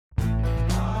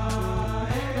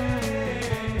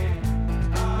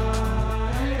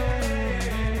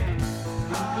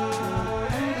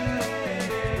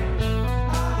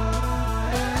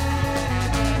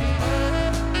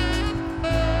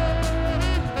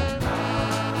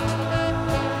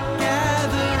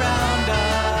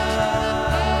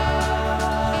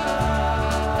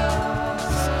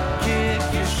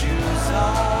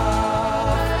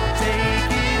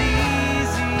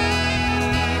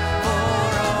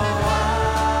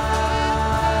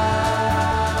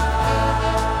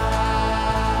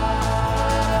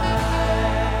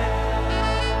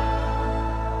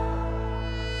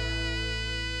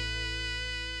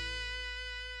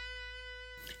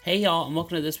Hey y'all, and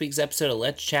welcome to this week's episode of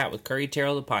Let's Chat with Curry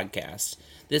Terrell, the podcast.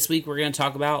 This week we're going to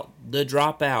talk about The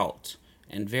Dropout,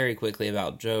 and very quickly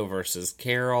about Joe versus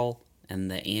Carol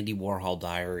and the Andy Warhol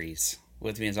Diaries.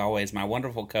 With me as always, my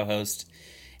wonderful co-host,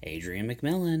 Adrian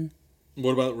McMillan.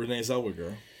 What about Renee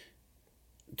Zellweger?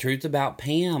 Truth About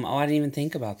Pam. Oh, I didn't even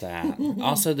think about that.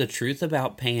 Also, The Truth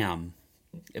About Pam.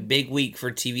 A big week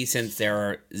for TV since there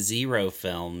are 0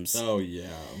 films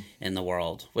in the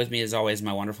world. With me as always,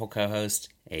 my wonderful co-host,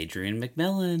 Adrian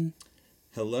McMillan.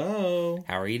 Hello.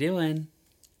 How are you doing?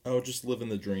 Oh, just living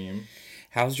the dream.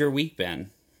 How's your week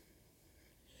been?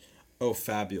 Oh,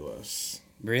 fabulous.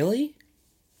 Really?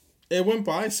 It went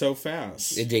by so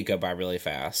fast. It did go by really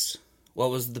fast. What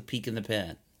was the peak in the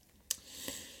pit?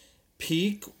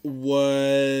 Peak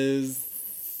was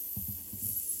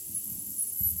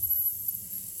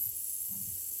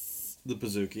the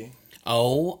Pizookie.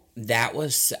 Oh, that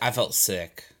was... I felt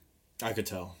sick. I could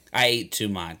tell. I ate too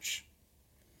much.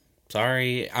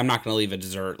 Sorry, I'm not going to leave a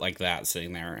dessert like that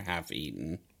sitting there half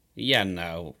eaten. Yeah,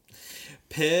 no.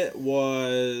 Pit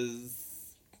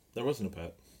was... There wasn't a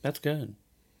pit. That's good.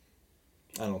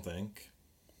 I don't think.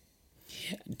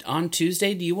 On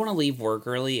Tuesday, do you want to leave work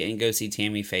early and go see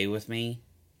Tammy Faye with me?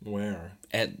 Where?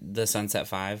 At the Sunset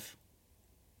 5.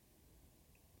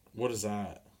 What is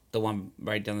that? The one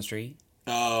right down the street?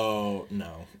 Oh,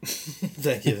 no.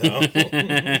 Thank you, though.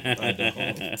 I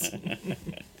don't.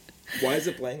 Why is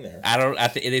it playing there?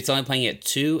 It's only playing at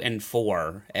 2 and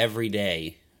 4 every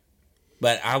day.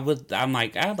 But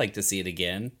I'd like to see it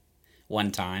again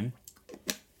one time.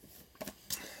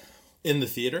 In the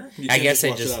theater? You I can't guess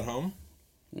just watch it at home?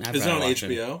 Is it on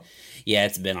HBO? Yeah,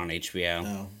 it's been on HBO.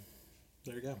 Oh,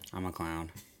 there you go. I'm a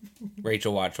clown.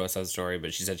 Rachel watched West Side Story,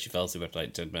 but she said she fell asleep after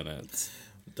like 10 minutes.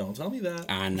 Don't tell me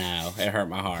that. I know. It hurt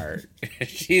my heart.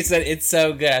 She said, it's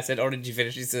so good. I said, oh, did you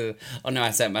finish? She said, oh, no,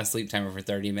 I set my sleep timer for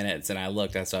 30 minutes, and I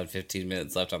looked. I still had 15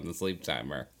 minutes left on the sleep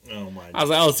timer. Oh, my God. I was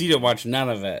like, oh, so you didn't watch none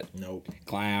of it. Nope.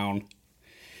 Clown.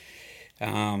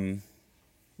 Yeah,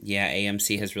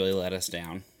 AMC has really let us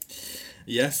down.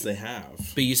 Yes, they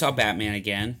have. But you saw Batman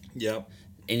again. Yep.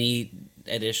 Any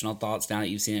additional thoughts now that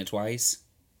you've seen it twice?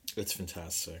 It's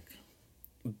fantastic.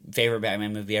 Favorite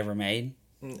Batman movie ever made?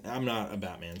 I'm not a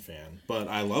Batman fan, but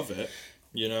I love it,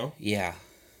 you know? Yeah.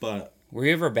 But... Were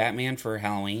you ever Batman for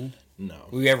Halloween? No.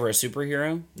 Were you ever a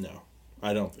superhero? No.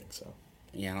 I don't think so.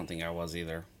 Yeah, I don't think I was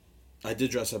either. I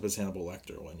did dress up as Hannibal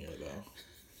Lecter one year,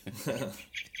 though.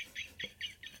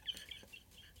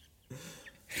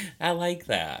 I like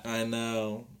that. I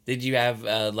know. Did you have,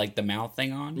 like, the mouth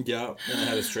thing on? Yep. And I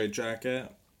had a straight jacket.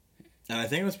 And I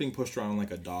think I was being pushed around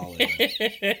like a dolly.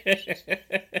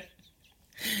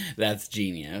 That's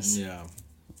genius. Yeah.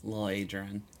 Little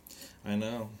Adrian. I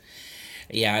know.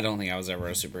 Yeah, I don't think I was ever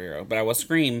a superhero. But I was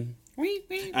Scream.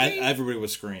 Everybody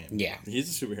was Scream. Yeah.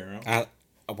 He's a superhero.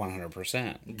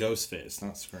 100%. Ghostface,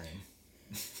 not Scream.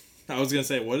 I was going to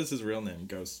say, what is his real name?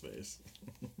 Ghostface.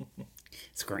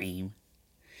 Scream.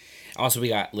 Also, we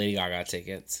got Lady Gaga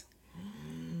tickets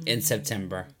in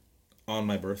September. On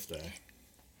my birthday.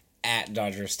 At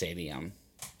Dodger Stadium.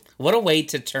 What a way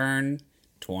to turn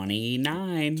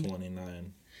 29.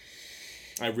 29.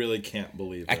 I really can't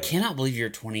believe it. I cannot believe you're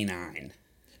 29.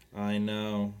 I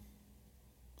know.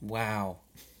 Wow.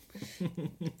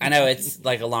 I know, it's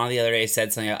like Alana the other day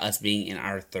said something about us being in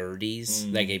our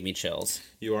 30s. That gave me chills.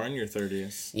 You are in your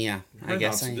 30s. Yeah, I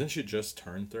guess. Didn't you just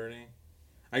turn 30?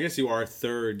 I guess you are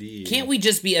 30. Can't we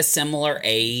just be a similar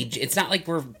age? It's not like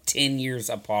we're 10 years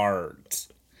apart.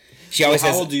 She always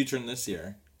How old do you turn this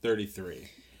year? 33.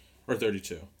 Or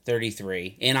 32.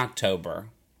 33. In October.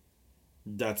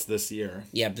 That's this year.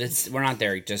 Yeah, but we're not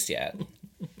there just yet.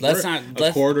 Let's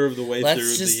quarter of the way through the year.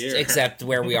 Let's just accept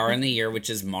where we are in the year, which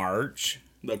is March.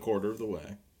 The quarter of the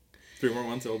way. 3 more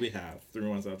months, it'll be half. 3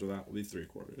 months after that, will be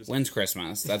 3/4. When's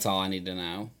Christmas? That's all I need to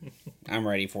know. I'm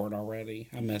ready for it already.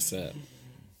 I miss it.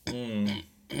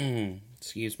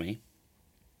 Excuse me.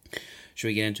 Should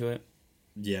we get into it?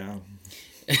 Yeah.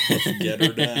 Let's get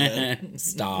her done.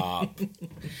 Stop.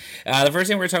 The first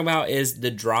thing we're talking about is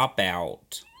The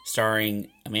Dropout, starring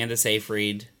Amanda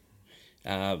Seyfried,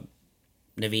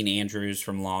 Naveen Andrews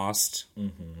from Lost,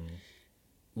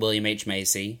 William H.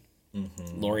 Macy,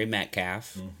 Laurie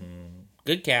Metcalf.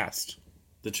 Good cast.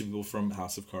 The 2 people from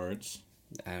House of Cards.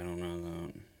 I don't know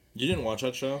that. You didn't watch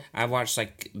that show? I watched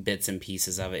like bits and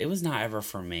pieces of it. It was not ever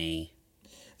for me.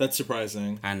 That's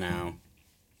surprising. I know.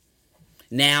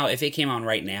 Now, if it came on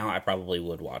right now, I probably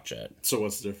would watch it. So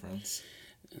what's the difference?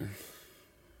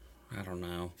 I don't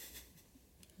know.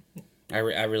 I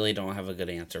really don't have a good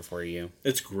answer for you.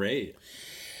 It's great.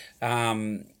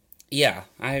 Yeah.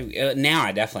 Now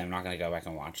I definitely am not going to go back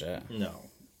and watch it. No.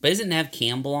 But isn't Nev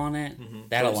Campbell on it?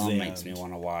 That Towards alone the makes me end.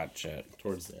 want to watch it.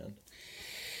 Towards the end.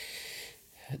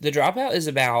 The Dropout is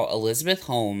about Elizabeth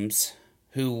Holmes,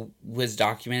 who was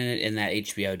documented in that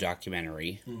HBO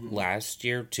documentary last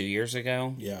year, 2 years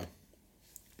ago. Yeah.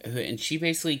 And she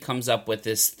basically comes up with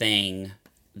this thing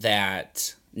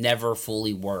that never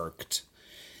fully worked.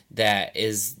 That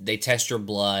is, they test your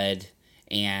blood,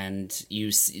 and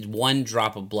one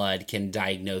drop of blood can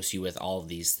diagnose you with all of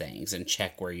these things and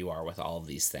check where you are with all of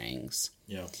these things.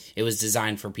 Yeah. It was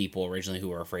designed for people originally who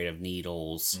were afraid of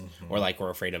needles or like were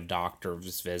afraid of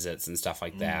doctor's visits and stuff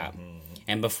like that.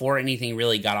 And before anything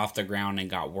really got off the ground and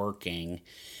got working,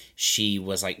 she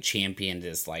was like championed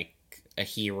as like a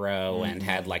hero and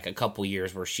had like a couple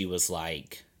years where she was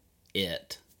like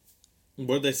it.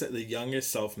 What did they say? The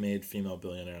youngest self-made female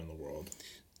billionaire in the world.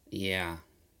 Yeah.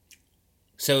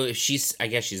 So if I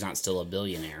guess she's not still a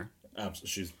billionaire. Absolutely.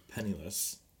 She's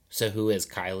penniless. So who is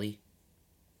Kylie?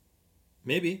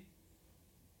 Maybe.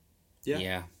 Yeah.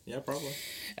 Yeah. Yeah, probably.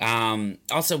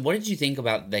 Also, what did you think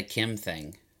about the Kim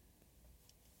thing?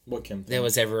 What Kim thing? That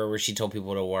was everywhere where she told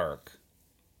people to work.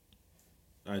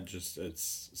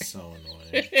 It's so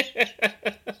annoying.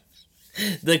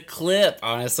 The clip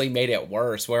honestly made it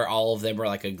worse, where all of them were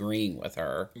like agreeing with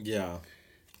her. Yeah.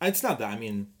 It's not that. I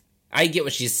mean, I get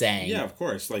what she's saying. yeah, of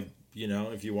course. Like, you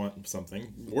know, if you want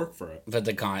something, work for it. But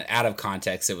out of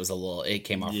context, it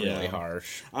came off really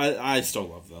harsh. I still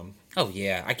love them. Oh,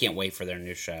 yeah. I can't wait for their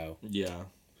new show. Yeah.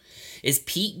 Is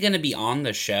Pete going to be on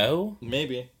the show?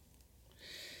 Maybe.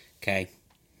 Okay.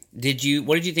 What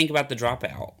did you think about The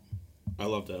Dropout? I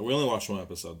loved it. We only watched one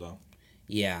episode, though.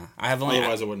 Yeah.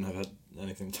 Otherwise, I wouldn't have had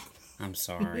anything to talk about. I'm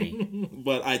sorry.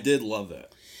 But I did love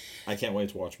it. I can't wait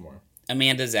to watch more.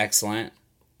 Amanda's excellent.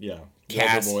 Yeah.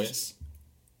 Cast. Love her voice.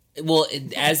 Well,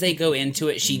 as they go into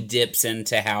it, she dips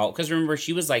into how... Because remember,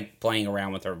 she was, like, playing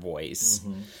around with her voice.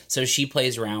 So she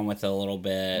plays around with it a little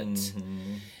bit.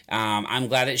 I'm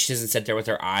glad that she doesn't sit there with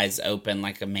her eyes open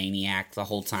like a maniac the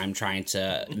whole time trying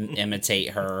to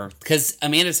imitate her. Because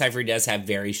Amanda Seyfried does have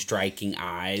very striking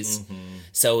eyes.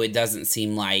 So it doesn't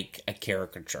seem like a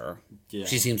caricature. Yeah.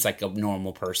 She seems like a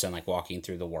normal person, like, walking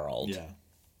through the world. Yeah.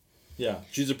 Yeah.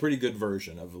 She's a pretty good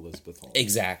version of Elizabeth Holmes.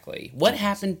 Exactly. What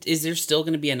happened? Is there still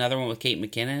going to be another one with Kate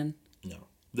McKinnon? No.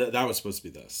 That was supposed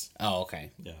to be this. Oh,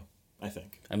 okay. Yeah. I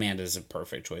think. Amanda's a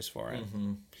perfect choice for it.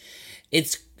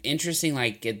 It's interesting,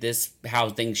 like, how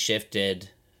things shifted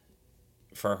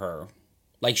for her.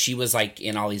 Like, she was, like,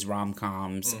 in all these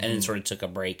rom-coms and then sort of took a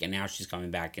break, and now she's coming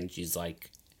back and she's,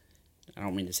 like, I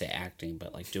don't mean to say acting,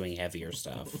 but, like, doing heavier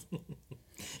stuff.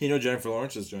 You know, Jennifer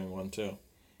Lawrence is doing one, too.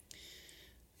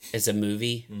 It's a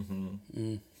movie?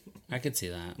 I could see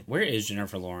that. Where is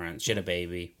Jennifer Lawrence? She had a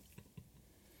baby.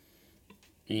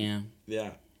 Yeah.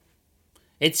 Yeah.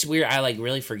 It's weird. I, like,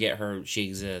 really forget she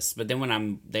exists. But then when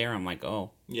I'm there, I'm like,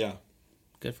 oh, Yeah.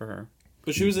 good for her.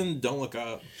 But she was in Don't Look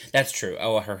Up. That's true.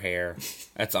 Oh, her hair.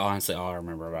 That's honestly all I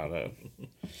remember about it.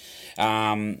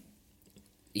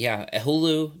 Yeah,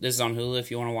 Hulu. This is on Hulu if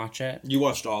you want to watch it. You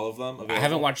watched all of them? I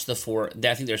haven't watched the 4.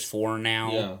 I think there's 4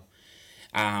 now. Yeah.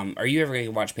 Are you ever going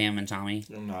to watch Pam and Tommy?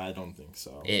 No, I don't think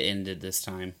so. It ended this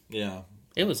time. Yeah.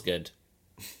 It was good.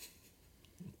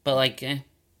 But, like,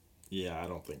 Yeah, I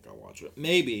don't think I'll watch it.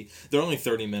 Maybe. They're only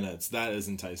 30 minutes. That is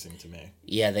enticing to me.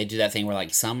 yeah, they do that thing where,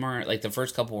 like, the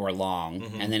first couple were long,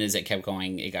 and then as it kept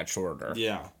going, it got shorter.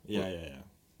 Yeah. Yeah.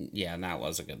 Yeah, and that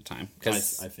was a good time. I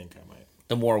Because think I might.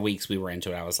 the more weeks we were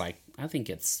into it, I was like, I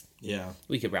think Yeah.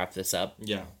 we could wrap this up.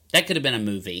 Yeah. That could have been a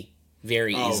movie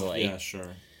very easily. Yeah, sure.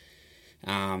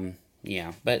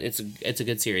 Yeah, but it's a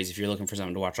good series if you're looking for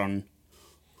something to watch on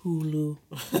Hulu.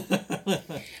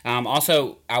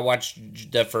 Also, I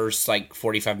watched the first, like,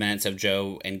 45 minutes of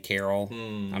Joe and Carol.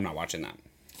 I'm not watching that.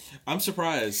 I'm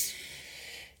surprised.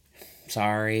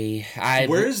 Sorry.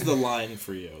 Where's the line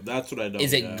for you? That's what I don't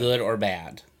Is it get. good or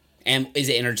bad? And is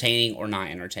it entertaining or not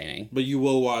entertaining? But you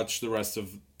will watch the rest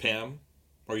of Pam?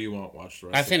 Or you won't watch the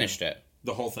rest I of finished Pam? it.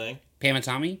 The whole thing? Pam and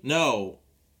Tommy? No.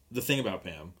 The thing about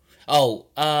Pam. Oh,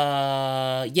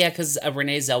 yeah, because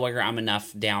Renee Zellweger, I'm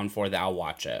enough down for that. I'll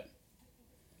watch it.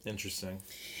 Interesting.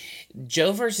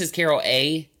 Joe versus Carol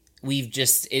we've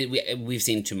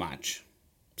seen too much.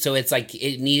 So it's like,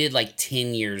 it needed like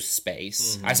 10 years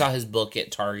space. I saw his book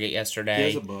at Target yesterday.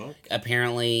 He has a book?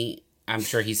 Apparently, I'm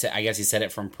sure he guess he said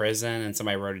it from prison and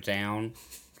somebody wrote it down.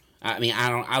 I mean,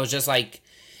 I was just like,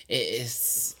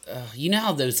 it's, you know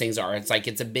how those things are. It's like,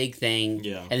 it's a big thing.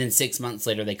 Yeah. And then 6 months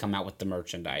later, they come out with the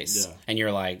merchandise. Yeah. And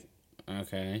you're like,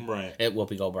 okay. Right. At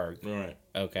Whoopi Goldberg. Right.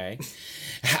 Okay.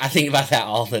 I think about that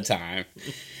all the time.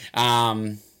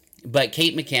 But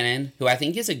Kate McKinnon, who I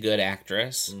think is a good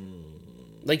actress.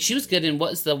 Like, she was good in,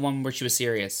 what's the one where she was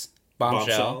serious?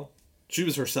 Bombshell. She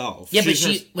was herself. Yeah, but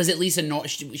she was at least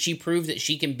she proved that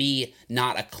she can be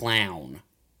not a clown.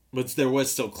 But there was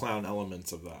still clown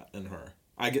elements of that in her.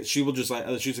 I guess she will just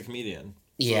she's a comedian.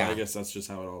 So yeah. I guess that's just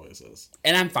how it always is.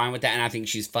 And I'm fine with that, and I think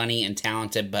she's funny and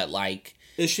talented, but like...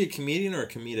 Is she a comedian or a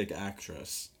comedic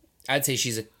actress? I'd say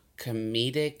she's a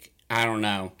comedic... I don't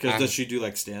know. Because does she do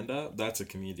like stand-up? That's a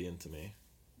comedian to me.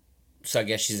 So I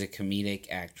guess she's a comedic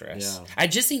actress. Yeah. I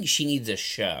just think she needs a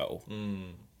show.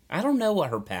 I don't know what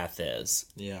her path is.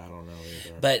 Yeah, I don't know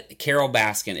either. But Carol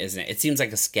Baskin, isn't it? It seems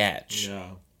like a sketch. Yeah.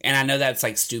 And I know that's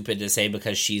like stupid to say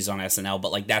because she's on SNL,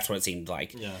 but like that's what it seemed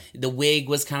like. Yeah. The wig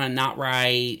was kind of not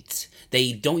right.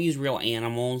 They don't use real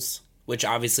animals, which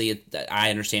obviously I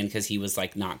understand because he was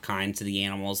like not kind to the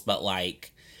animals, but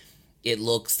like it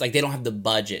looks like they don't have the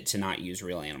budget to not use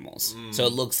real animals. So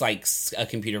it looks like a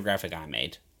computer graphic I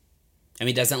made. I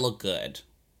mean, it doesn't look good.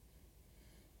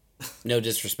 No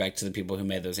disrespect to the people who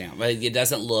made those animals, but it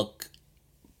doesn't look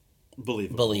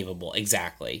believable.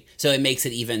 Exactly. So it makes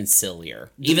it even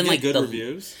sillier. Did even it get like good the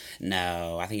reviews?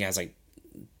 No, I think it has like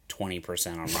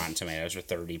 20% on Rotten Tomatoes or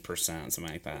 30%, something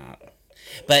like that.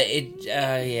 But it,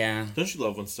 yeah. Don't you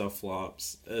love when stuff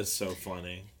flops? It's so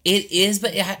funny. It is,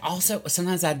 but also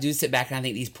sometimes I do sit back and I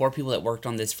think these poor people that worked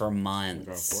on this for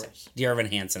months. Of course. Dear Evan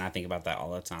Hansen, I think about that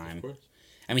all the time. Of course.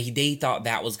 I mean, they thought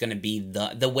that was going to be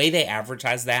the way they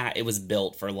advertised that. It was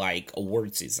built for like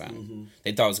award season.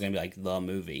 They thought it was going to be like the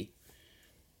movie.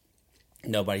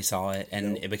 Nobody saw it,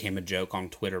 and it became a joke on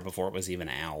Twitter before it was even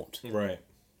out. Right.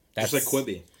 That's just like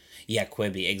Quibi. Yeah,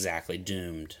 Quibi, exactly.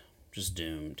 Doomed. Just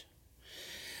doomed.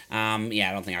 Yeah,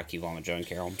 I don't think I'll keep on with Joe and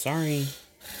Carol. I'm sorry.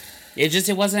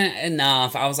 It wasn't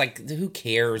enough. I was like, who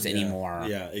cares anymore?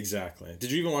 Yeah, exactly. Did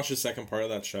you even watch the second part of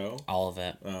that show? All of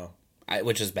it. Oh.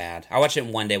 Which is bad. I watched it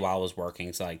one day while I was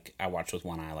working, so like I watched with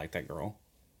one eye like that girl.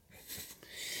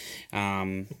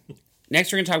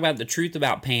 Next, we're going to talk about The Truth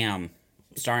About Pam,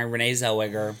 starring Renee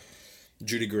Zellweger.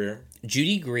 Judy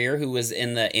Greer, who was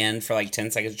in the end for like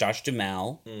 10 seconds. Josh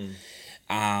Duhamel.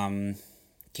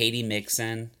 Katie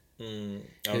Mixon.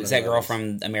 Who's that girl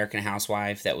from American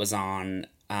Housewife that was on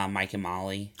Mike and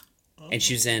Molly. And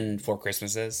she was in Four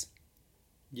Christmases.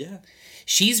 Yeah.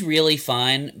 She's really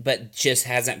fun, but just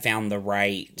hasn't found the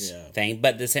right thing.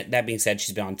 But that being said,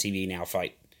 she's been on TV now for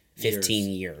like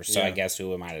 15 years. So I guess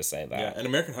who am I to say that? Yeah, and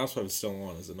American Housewife is still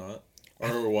on, is it not? I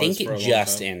think it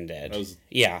just ended. That was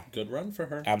a good run for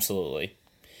her. Absolutely.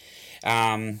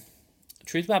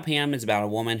 Truth About Pam is about a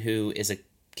woman who is a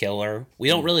killer. We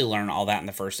don't really learn all that in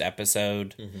the first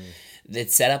episode.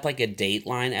 It's set up like a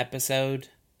Dateline episode.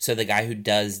 So the guy who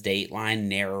does Dateline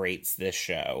narrates this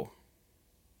show.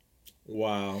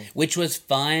 Wow. Which was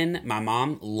fun. My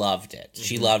mom loved it.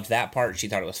 She loved that part. She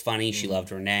thought it was funny. She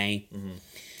loved Renee.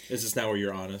 Is this now where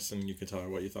you're honest and you can tell her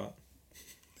what you thought?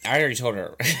 I already told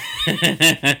her.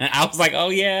 I was like, oh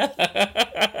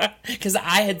yeah. Because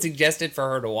I had suggested for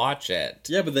her to watch it.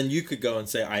 Yeah, but then you could go and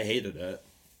say, I hated it.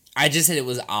 I just said it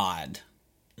was odd.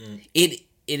 It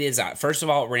is odd. First of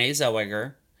all, Renee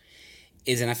Zellweger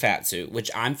is in a fat suit,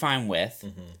 which I'm fine with.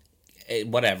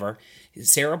 Whatever.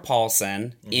 Sarah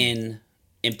Paulson in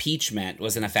Impeachment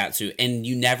was in a fat suit, and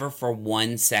you never for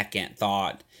 1 second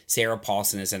thought Sarah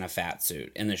Paulson is in a fat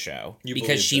suit in the show.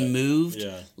 Because she moved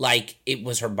like it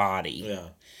was her body. Yeah.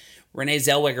 Renee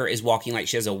Zellweger is walking like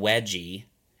she has a wedgie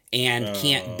and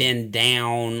can't bend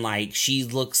down. Like she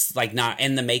looks like not,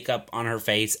 and the makeup on her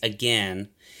face, again,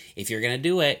 if you're going to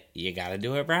do it, you got to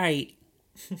do it right.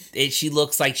 She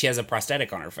looks like she has a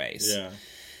prosthetic on her face. Yeah.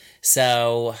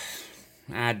 So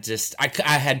I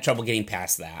had trouble getting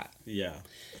past that. Yeah.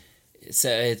 So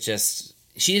it just,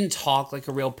 she didn't talk like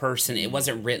a real person. It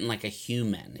wasn't written like a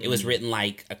human. It was written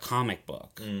like a comic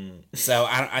book. So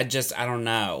I don't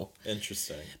know.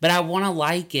 Interesting. But I want to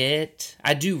like it.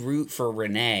 I do root for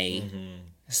Renee.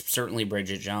 Certainly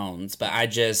Bridget Jones. But I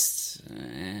just...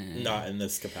 not in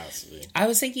this capacity. I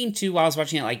was thinking too while I was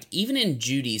watching it, like even in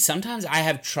Judy, sometimes I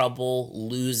have trouble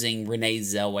losing Renee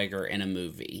Zellweger in a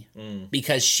movie.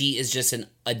 Because she is just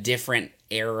a different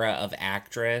era of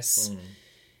actress.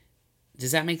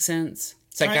 Does that make sense?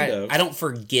 It's like I don't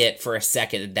forget for a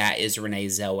second that is Renee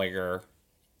Zellweger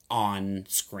on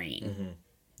screen.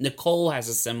 Nicole has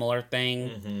a similar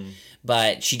thing,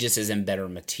 but she just is in better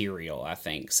material, I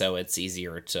think. So it's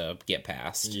easier to get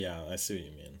past. Yeah, I see what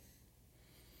you mean.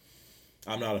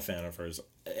 I'm not a fan of hers.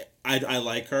 I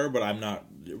like her, but I'm not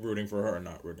rooting for her or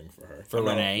not rooting for her. For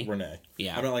Renee? Renee.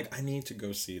 Yeah. I'm not like, I need to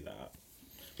go see that.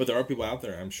 But there are people out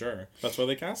there, I'm sure. That's why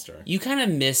they cast her. You kind of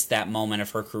missed that moment of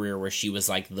her career where she was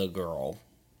like the girl.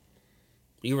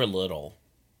 You were little.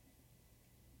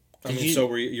 I mean,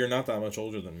 so you're not that much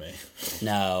older than me.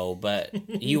 No, but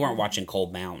you weren't watching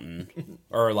Cold Mountain.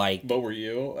 Or like... But were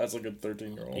you? As like a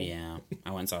 13-year-old? Yeah, I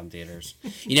went and saw it in theaters.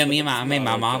 You know, I made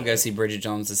my mom go see Bridget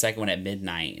Jones, the second one, at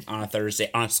midnight on a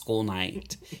Thursday, on a school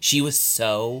night. She was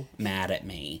so mad at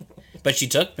me. But she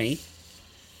took me.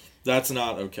 That's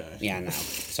not okay. Yeah, no.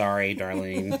 Sorry,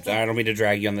 Darlene. I don't mean to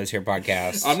drag you on this here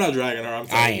podcast. I'm not dragging her. I'm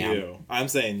saying you. I'm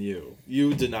saying you.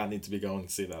 You did not need to be going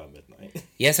to see that at midnight.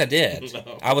 Yes, I did.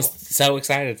 No. I was so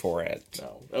excited for it.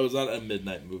 No, that was not a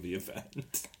midnight movie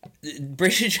event.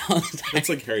 Bridget Jones. It's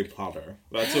like Harry Potter.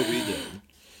 That's what we did.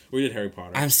 We did Harry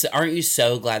Potter. Aren't you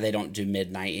so glad they don't do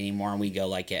midnight anymore and we go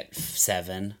like at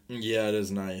 7? Yeah, it is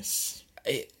nice.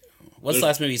 What's the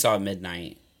last movie you saw at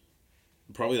midnight?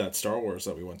 Probably that Star Wars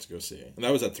that we went to go see. And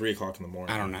that was at 3 o'clock in the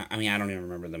morning. I don't know. I mean, I don't even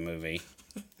remember the movie.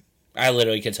 I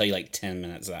literally could tell you like 10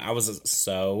 minutes of that. I was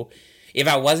so... If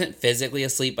I wasn't physically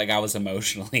asleep, like I was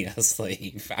emotionally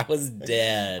asleep. I was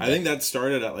dead. I think that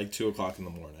started at like 2 o'clock in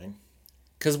the morning.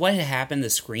 Because what had happened, the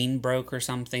screen broke or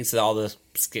something, so all the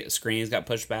screens got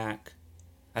pushed back.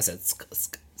 I said...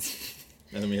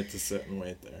 And then we had to sit and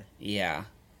wait there. Yeah.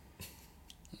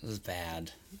 It was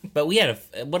bad. But we had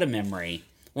what a memory.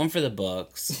 One for the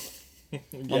books.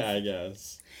 Yeah, I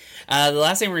guess. The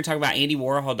last thing we're going to talk about, Andy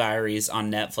Warhol Diaries on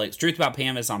Netflix. Truth About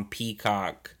Pam is on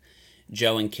Peacock.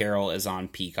 Joe and Carol is on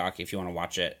Peacock if you want to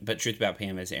watch it. But Truth About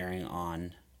Pam is airing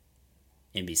on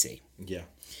NBC. Yeah.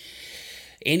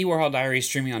 Andy Warhol Diaries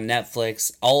streaming on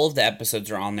Netflix. All of the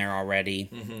episodes are on there already.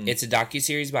 Mm-hmm. It's a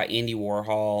docuseries about Andy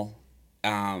Warhol.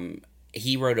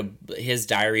 He wrote his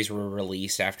diaries were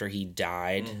released after he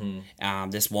died. Mm-hmm.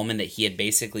 This woman that he had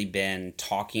basically been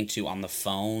talking to on the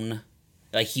phone,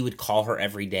 like he would call her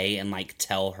every day and like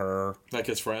tell her, like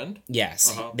his friend.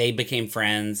 Yes, they became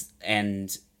friends,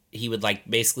 and he would like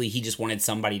basically he just wanted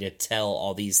somebody to tell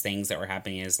all these things that were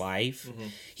happening in his life. Mm-hmm.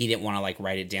 He didn't want to like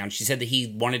write it down. She said that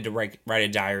he wanted to write a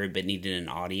diary but needed an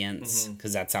audience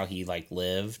because that's how he like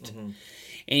lived. Mm-hmm.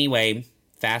 Anyway,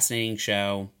 fascinating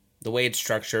show. The way it's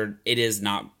structured, it is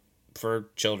not for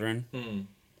children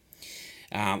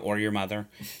or your mother,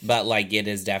 but like it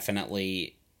is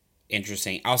definitely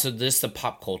interesting. Also, the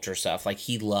pop culture stuff. Like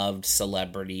he loved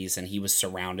celebrities, and he was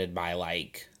surrounded by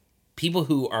like people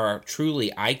who are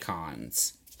truly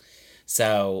icons.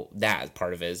 So that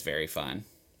part of it is very fun.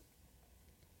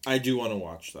 I do want to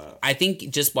watch that. I think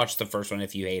just watch the first one.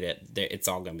 If you hate it, it's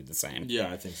all going to be the same.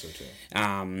 Yeah, I think so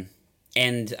too.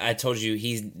 And I told you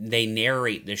they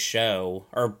narrate the show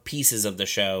or pieces of the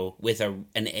show with an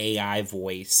AI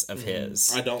voice of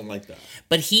his. I don't like that.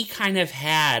 But he kind of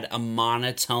had a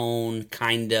monotone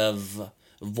kind of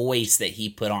voice that he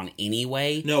put on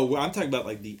anyway. No, I'm talking about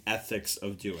like the ethics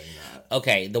of doing that.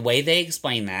 Okay, the way they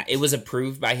explain that, it was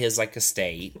approved by his like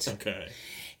estate. Okay.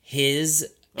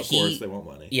 Of course, they want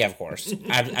money. Yeah, of course.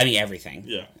 I mean, everything.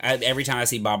 Yeah. Every time I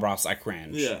see Bob Ross, I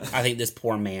cringe. Yeah. I think this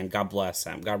poor man, God bless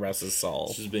him. God rest his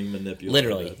soul. She's being manipulated.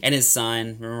 Literally. And his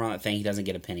son, remember on that thing? He doesn't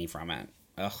get a penny from it.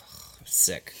 Ugh,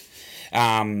 sick.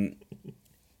 Andy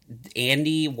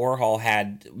Warhol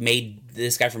had made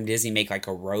this guy from Disney make like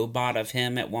a robot of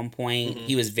him at one point. Mm-hmm.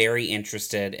 He was very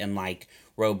interested in like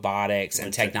robotics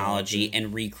and technology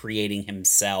and recreating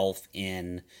himself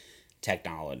in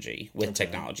technology.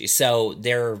 So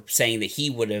they're saying that he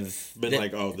would have been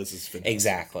like, oh, this is fantastic.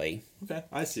 Exactly. Okay,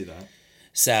 I see that.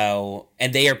 So,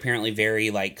 and they are apparently very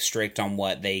like strict on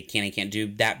what they can and can't do.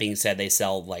 That being said, they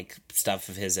sell like stuff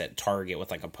of his at Target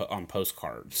with like on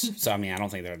postcards. So I mean, I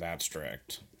don't think they're that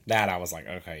strict. That I was like,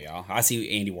 okay, y'all. I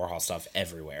see Andy Warhol stuff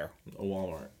everywhere. A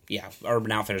Walmart. Yeah,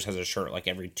 Urban Outfitters has a shirt like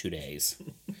every 2 days.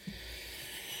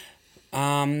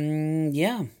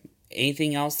 Yeah.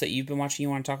 Anything else that you've been watching you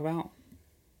want to talk about?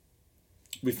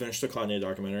 We finished the Kanye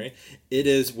documentary. It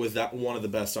is one of the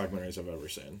best documentaries I've ever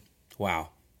seen. Wow.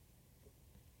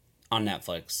 On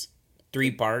Netflix.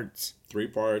 3 parts. 3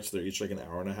 parts. They're each like an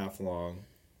hour and a half long.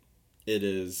 It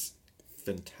is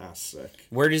fantastic.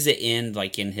 Where does it end,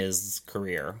 like, in his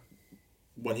career?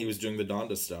 When he was doing the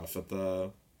Donda stuff at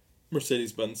the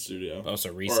Mercedes-Benz studio. Oh,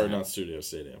 so recent. Or not studio,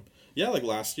 stadium. Yeah, like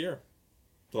last year.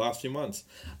 The last few months.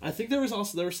 I think there was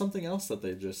something else that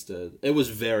they just did. It was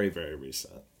very, very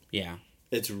recent. Yeah.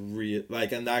 It's real,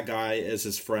 like, and that guy is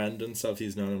his friend and stuff.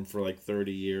 He's known him for like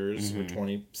 30 years or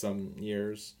 20-some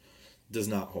years. Does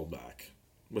not hold back,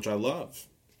 which I love.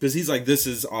 Because he's like, this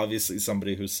is obviously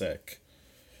somebody who's sick.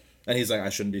 And he's like, I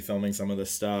shouldn't be filming some of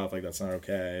this stuff. Like, that's not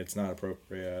okay. It's not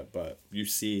appropriate. But you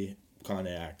see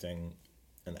Kanye acting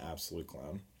an absolute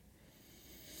clown.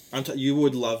 You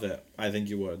would love it. I think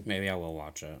you would. Maybe I will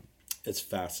watch it. It's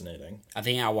fascinating. I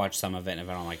think I'll watch some of it, and if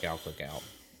I don't like it, I'll click out.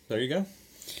 There you go.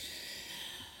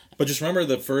 But just remember,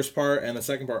 the first part and the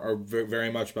second part are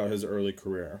very much about his early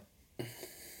career. And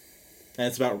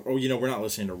it's about, we're not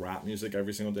listening to rap music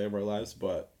every single day of our lives,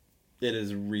 but it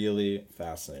is really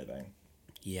fascinating.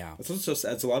 Yeah. It's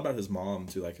a lot about his mom,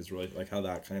 too, like how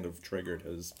that kind of triggered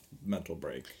his mental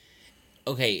break.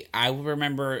 Okay, I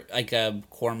remember, like, a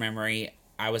core memory.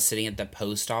 I was sitting at the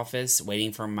post office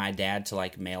waiting for my dad to,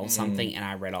 like, mail something, and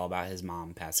I read all about his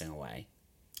mom passing away.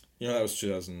 That was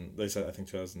 2000, they said, I think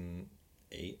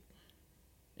 2008.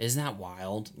 Isn't that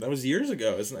wild? That was years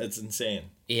ago. It's insane.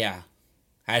 Yeah.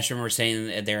 I just remember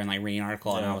sitting there and, like, reading an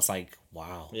article, and I was like,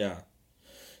 wow. Yeah.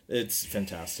 It's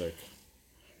fantastic.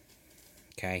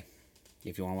 Okay.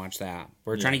 If you want to watch that.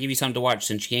 We're trying to give you something to watch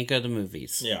since you can't go to the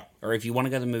movies. Yeah. Or if you want to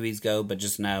go to the movies, go, but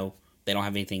just know they don't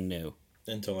have anything new.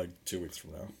 Until, like, 2 weeks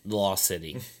from now. The Lost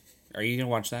City. Are you going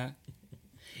to watch that?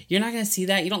 You're not going to see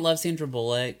that? You don't love Sandra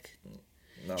Bullock?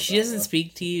 No, she doesn't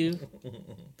speak to you?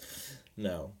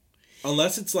 No.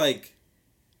 Unless it's, like,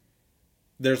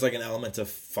 there's, like, an element of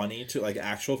funny to, like,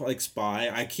 actual, like, spy.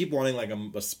 I keep wanting, like,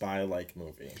 a spy-like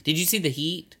movie. Did you see The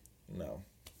Heat? No.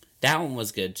 That one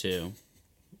was good, too.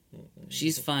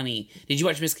 She's funny. Did you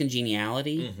watch Miss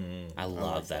Congeniality? Mm-hmm. I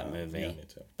love that movie. Yeah, me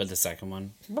too. But the second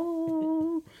one?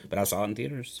 But I saw it in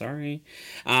theaters. Sorry.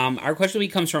 Our question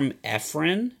week comes from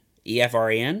Efren,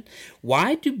 E-F-R-E-N.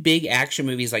 Why do big action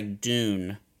movies like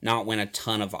Dune not win a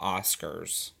ton of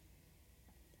Oscars?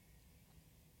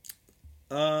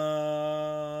 I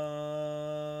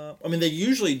mean, they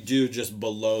usually do just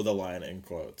below the line in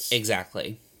quotes.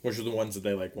 Exactly. Which are the ones that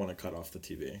they, like, want to cut off the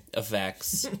TV.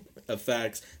 Effects.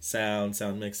 Effects, sound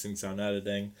mixing, sound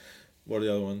editing. What are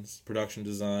the other ones? Production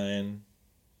design.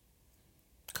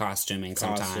 Costuming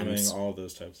sometimes. All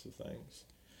those types of things.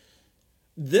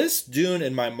 This Dune,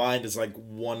 in my mind, is, like,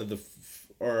 one of the...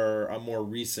 or a more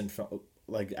recent,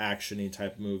 like, action-y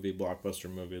type movie, blockbuster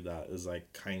movie that is,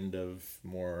 like, kind of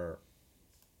more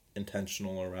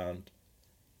intentional around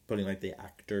putting, like, the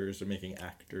actors or making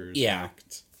actors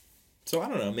act. So I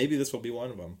don't know. Maybe this will be one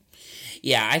of them.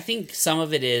 Yeah, I think some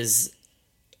of it is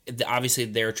obviously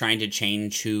they're trying to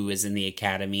change who is in the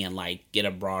Academy and like get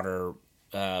a broader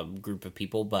group of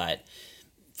people. But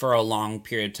for a long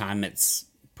period of time, it's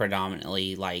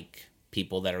predominantly like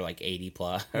people that are like 80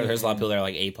 plus. Or there's a lot of people that are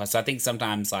like 80 plus. So I think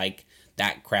sometimes like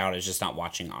that crowd is just not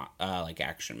watching like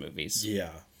action movies.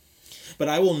 Yeah, but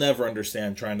I will never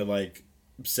understand trying to like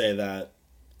say that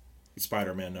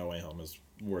Spider-Man: No Way Home is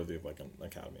worthy of like an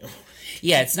Academy Award.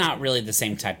 Yeah, it's not really the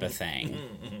same type of thing.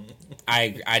 I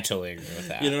totally agree with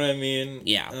that. You know what I mean?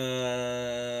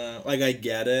 Yeah. Like I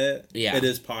get it. Yeah. It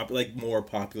is like more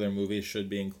popular movies should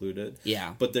be included.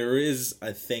 Yeah. But there is,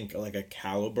 I think, like a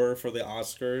caliber for the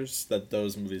Oscars that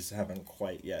those movies haven't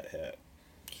quite yet hit.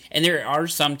 And there are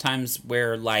some times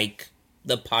where like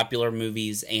the popular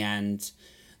movies and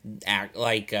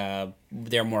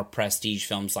they're more prestige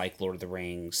films like Lord of the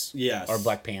Rings, yes, or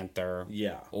Black Panther,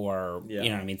 or you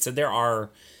know what I mean. So there are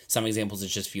some examples.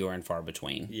 It's just fewer and far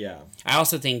between. Yeah, I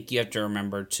also think you have to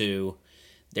remember too.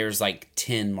 There's like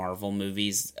 10 Marvel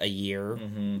movies a year.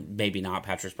 Mm-hmm. Maybe not.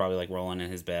 Patrick's probably like rolling in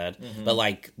his bed, but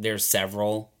like there's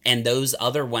several, and those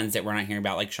other ones that we're not hearing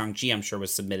about, like Shang-Chi, I'm sure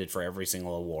was submitted for every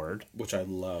single award, which I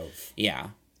love. Yeah.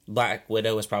 Black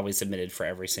Widow was probably submitted for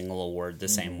every single award the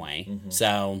same way. Mm-hmm.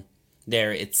 So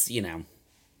there, it's,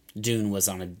 Dune was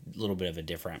on a little bit of a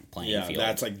different playing field. Yeah,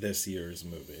 that's like this year's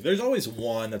movie. There's always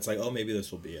one that's like, oh, maybe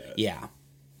this will be it. Yeah.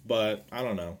 But I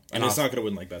don't know. And it's not going to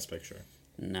win like Best Picture.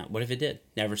 No. What if it did?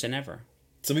 Never say never.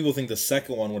 Some people think the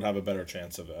second one would have a better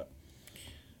chance of it.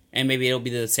 And maybe it'll be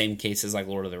the same case as like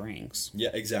Lord of the Rings. Yeah,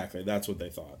 exactly. That's what they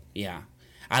thought. Yeah.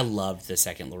 I loved the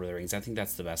second Lord of the Rings. I think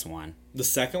that's the best one. The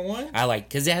second one? I like,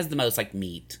 because it has the most, like,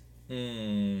 meat.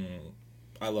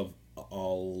 I love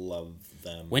all of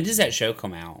them. When does that show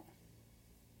come out?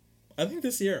 I think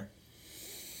this year.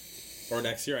 Or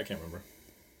next year, I can't remember.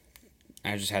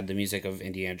 I just had the music of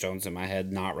Indiana Jones in my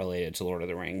head, not related to Lord of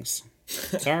the Rings.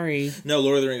 Sorry. No,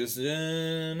 Lord of the Rings is...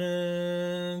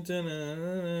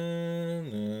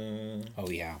 Oh,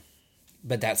 yeah.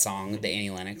 But that song, the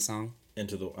Annie Lennox song.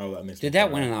 That makes did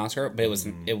that win an Oscar? But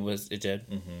it did.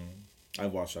 Mm-hmm.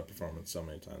 I've watched that performance so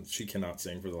many times. She cannot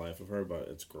sing for the life of her, but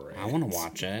it's great. I want to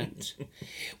watch it.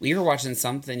 We were watching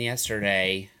something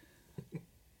yesterday.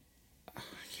 I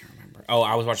can't remember. Oh,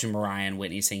 I was watching Mariah and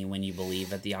Whitney singing "When You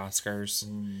Believe" at the Oscars.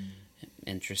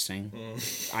 Interesting.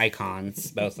 Icons,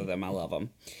 both of them. I love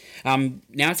them.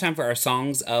 Now it's time for our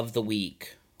songs of the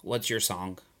week. What's your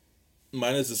song?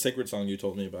 Mine is the Sacred song you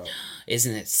told me about.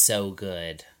 Isn't it so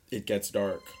good? It Gets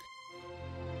Dark.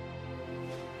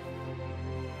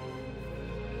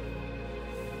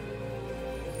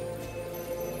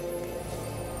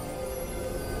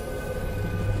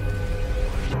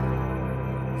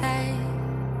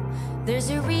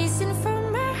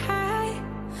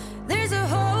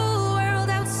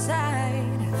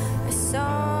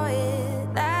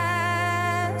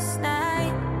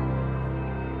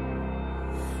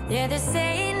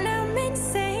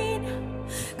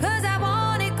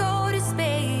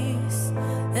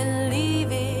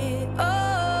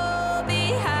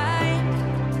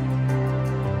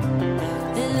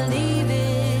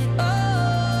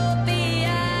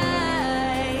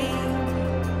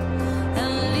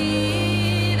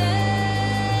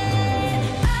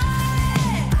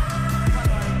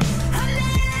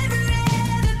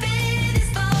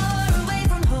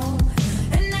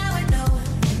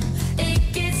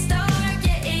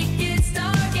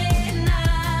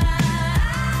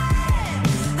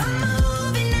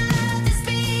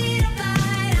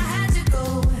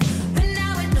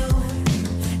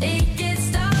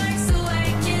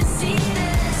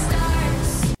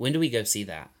 When do we go see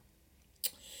that?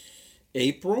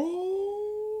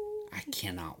 April? I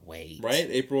cannot wait. Right?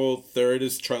 April 3rd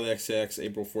is Charlie XCX.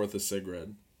 April 4th is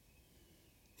Sigrid.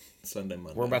 Sunday,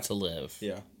 Monday. We're about to live.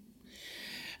 Yeah.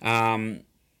 My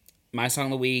song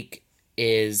of the week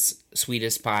is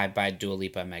Sweetest Pie by Dua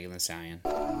Lipa and Megan Thee Stallion.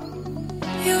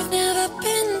 You've never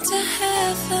been to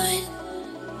heaven,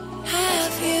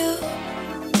 have you?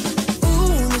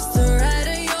 Ooh, it's the ride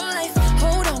of your life.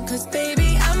 Hold on, 'cause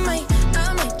baby, I might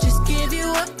just give you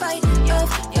a bite of your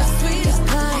sweetest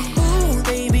pie. Ooh,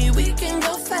 baby, we can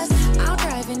go fast. I'll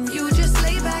drive and you just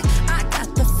lay back. I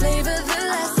got the flavor, the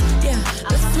last, yeah,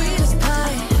 the sweetest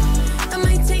pie. I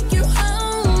might take you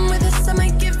home with us. I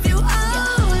might give you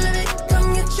all of it.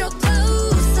 Come get your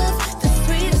dose of the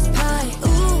sweetest pie.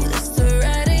 Ooh, that's the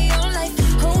ride of your life.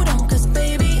 Hold on, 'cause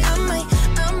baby, I might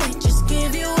just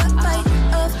give you a bite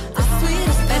of the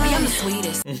sweetest pie. Baby, I'm the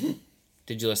sweetest.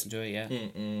 Did you listen to it yet? I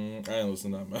didn't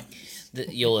listen that much.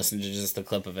 You'll listen to just the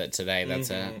clip of it today. That's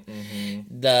it.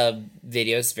 The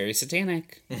video is very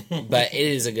satanic, but it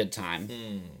is a good time.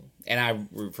 And I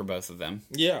root for both of them.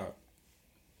 Yeah.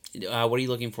 What are you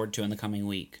looking forward to in the coming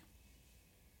week?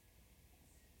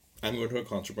 I'm going to a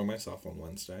concert by myself on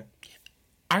Wednesday.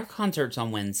 Our concert's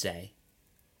on Wednesday.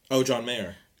 Oh, John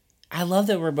Mayer. I love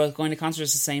that we're both going to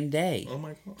concerts the same day. Oh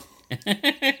my god.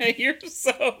 You're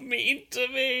so mean to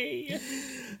me.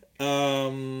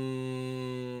 But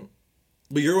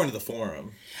you're going to the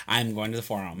Forum. I'm going to the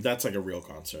Forum. That's like a real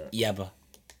concert. Yeah, but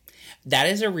that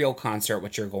is a real concert,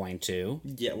 what you're going to.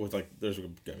 Yeah, with like, there's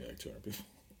going to be like 200 people.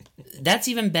 That's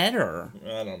even better.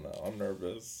 I don't know. I'm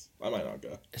nervous. I might not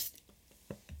go.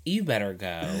 You better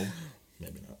go.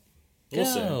 Maybe not.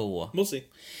 Go. We'll see.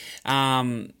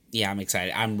 Yeah, I'm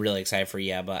excited. I'm really excited for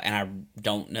Yeba, and I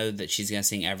don't know that she's going to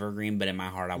sing Evergreen, but in my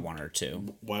heart, I want her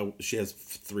to. Why? She has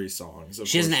 3 songs.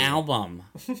 She has an album,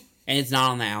 and it's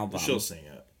not on the album. She'll sing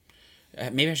it.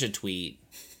 Maybe I should tweet.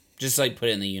 Just like put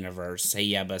it in the universe. Say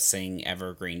Yeba, sing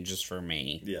Evergreen just for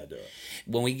me. Yeah, do it.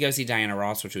 When we go see Diana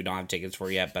Ross, which we don't have tickets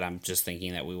for yet, but I'm just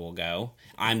thinking that we will go,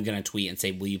 I'm going to tweet and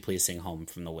say, will you please sing Home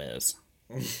from the Wiz?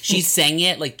 She sang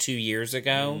it like 2 years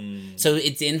ago. So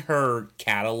it's in her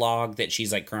catalog that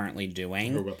she's like currently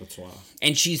doing. Her repertoire.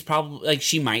 And she's probably like,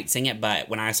 she might sing it, but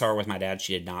when I saw her with my dad,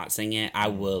 she did not sing it. I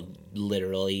will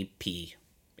literally pee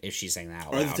if she sang that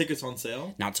out loud. Are the tickets on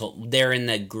sale? Not told. They're in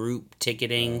the group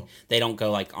ticketing. Oh. They don't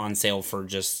go like on sale for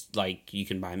just like, you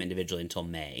can buy them individually until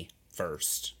May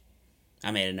 1st.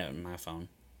 I made a note in my phone.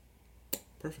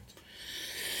 Perfect.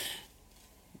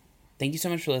 Thank you so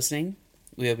much for listening.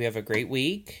 We hope you have a great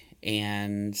week,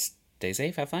 and stay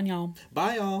safe. Have fun, y'all.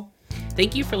 Bye, y'all.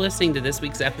 Thank you for listening to this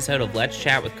week's episode of Let's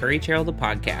Chat with Curry Terrell, the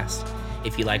podcast.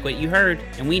 If you like what you heard,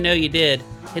 and we know you did,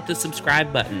 hit the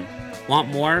subscribe button. Want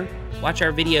more? Watch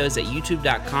our videos at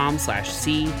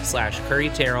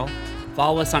youtube.com/c/CurryTerrell.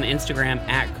 Follow us on Instagram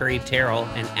at Curry Terrell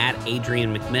and at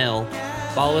Adrian McMill.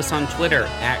 Follow us on Twitter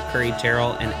at Curry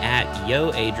Terrell and at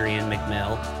Yo Adrian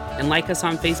McMill. And like us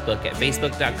on Facebook at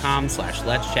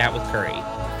facebook.com/Let's Chat with Curry.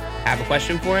 Have a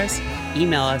question for us?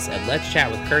 Email us at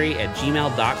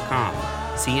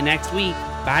letschatwithcurry@gmail.com. See you next week.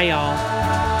 Bye, y'all.